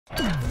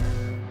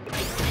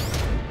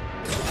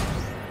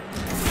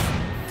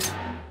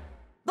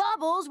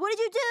Bubbles, what did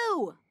you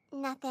do?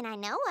 Nothing I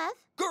know of.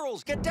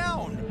 Girls, get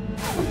down!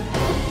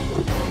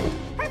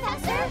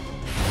 Professor?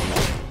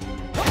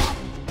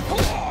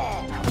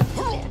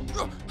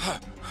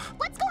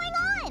 What's going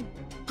on?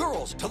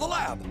 Girls, to the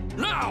lab,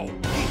 now!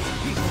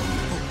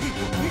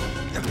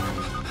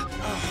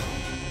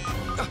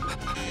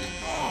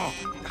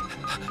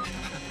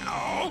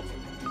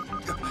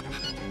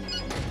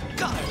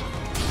 Got it!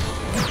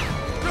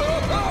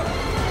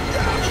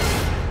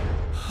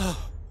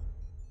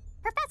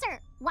 Professor,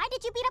 why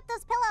did you beat up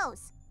those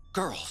pillows?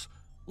 Girls,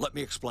 let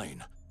me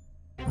explain.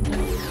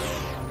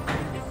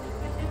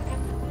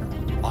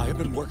 I have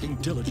been working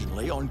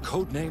diligently on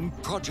codename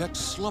Project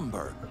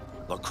Slumber,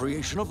 the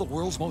creation of the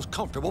world's most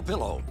comfortable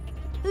pillow.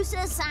 Who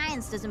says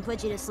science doesn't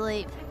put you to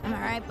sleep? Am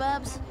I right,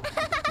 Bubs?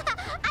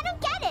 I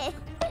don't get it.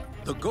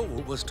 The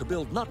goal was to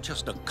build not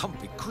just a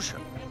comfy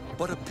cushion,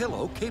 but a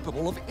pillow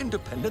capable of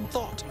independent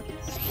thought.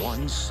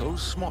 One so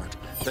smart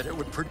that it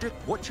would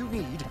predict what you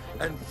need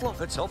and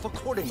fluff itself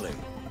accordingly.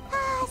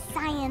 Ah,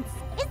 science.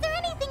 Is there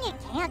anything it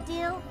can't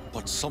do?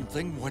 But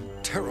something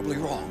went terribly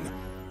wrong.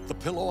 The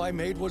pillow I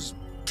made was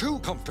too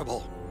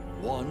comfortable.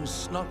 One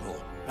snuggle,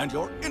 and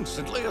you're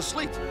instantly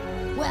asleep.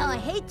 Well, I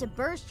hate to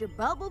burst your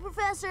bubble,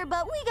 Professor,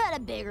 but we got a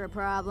bigger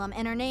problem,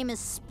 and her name is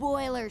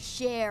Spoiler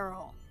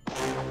Cheryl.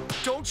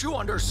 Don't you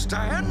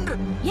understand?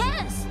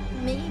 Yes,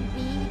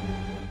 maybe.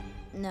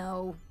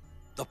 No.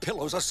 The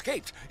pillow's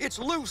escaped. It's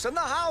loose in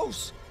the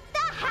house.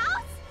 The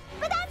house?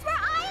 But that's where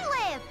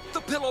I live.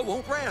 The pillow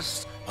won't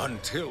rest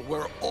until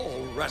we're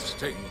all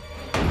resting.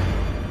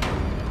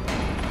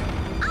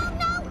 Oh,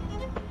 no!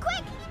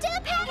 Quick, to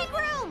the panic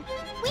room!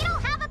 We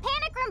don't have a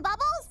panic room,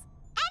 Bubbles.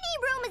 Any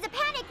room is a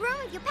panic room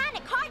if you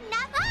panic hard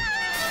enough.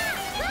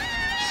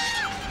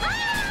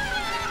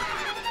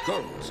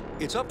 Girls,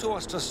 it's up to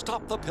us to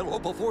stop the pillow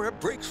before it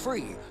breaks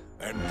free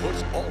and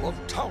puts all of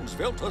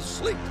Townsville to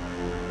sleep.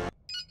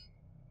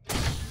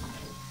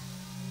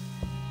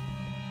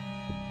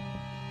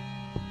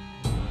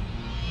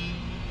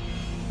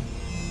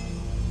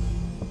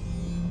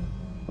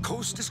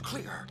 Coast is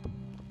clear.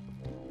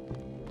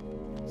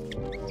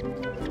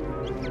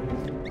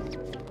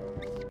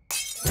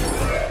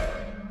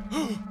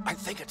 I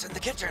think it's in the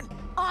kitchen.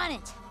 On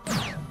it.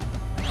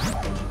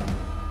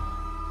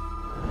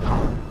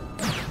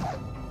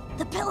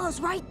 The pillow's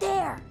right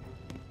there.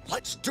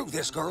 Let's do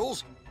this,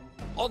 girls.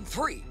 On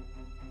 3.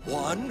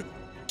 1,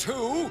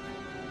 2,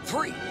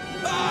 3.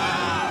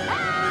 Ah!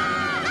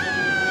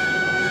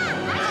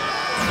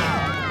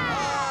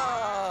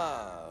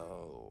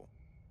 Oh.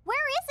 Where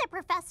is it,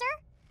 Professor?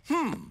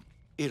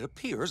 It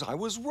appears I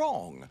was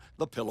wrong.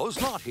 The pillow's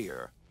not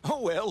here. Oh,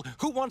 well,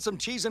 who wants some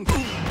cheese and... Oh,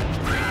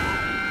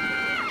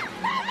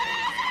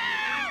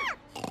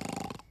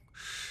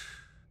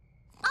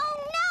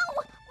 no!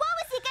 What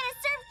was he gonna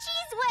serve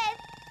cheese with?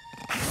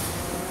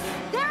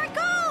 There it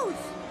goes!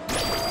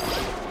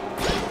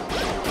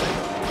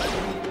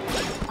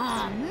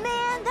 Aw,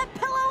 man, that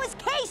pillow is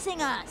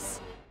casing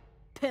us!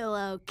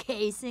 Pillow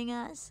casing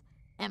us?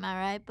 Am I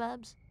right,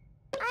 Bubs?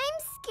 I'm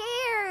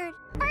scared.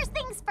 First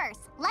things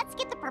first, let's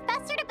get the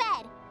professor to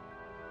bed.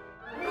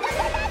 The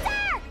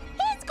professor!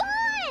 He's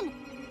gone!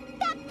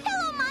 That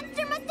pillow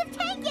monster must have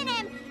taken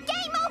him!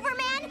 Game over,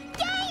 man!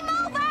 Game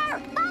over!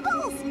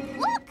 Bubbles,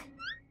 look!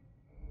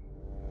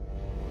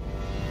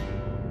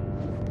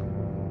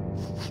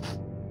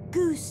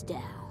 Goose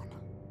down.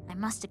 I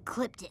must have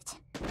clipped it.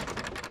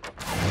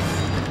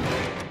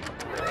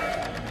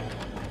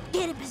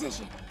 Get in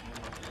position.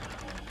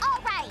 All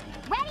right,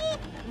 ready?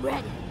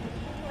 Ready.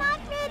 Not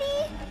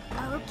ready.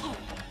 Okay.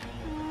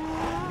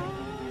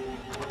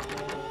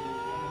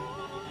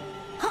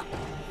 Huh.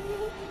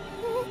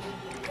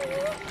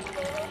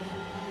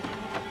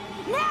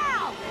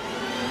 Now!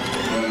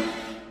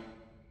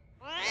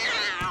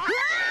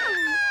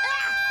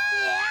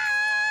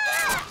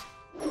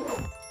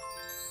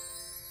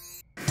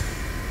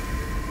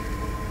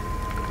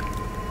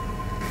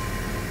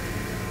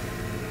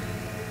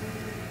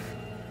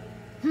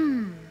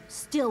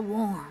 Still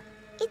warm.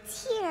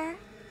 It's here,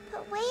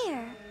 but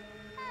where?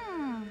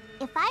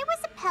 If I was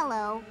a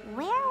pillow,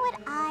 where would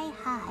I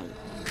hide?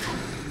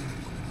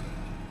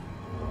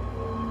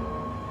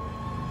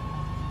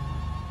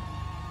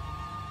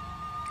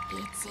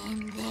 It's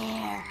in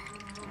there.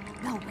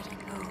 Nobody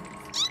move.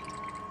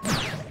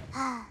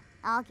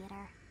 I'll get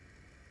her.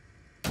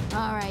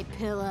 All right,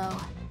 Pillow.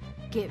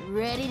 Get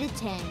ready to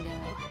tango.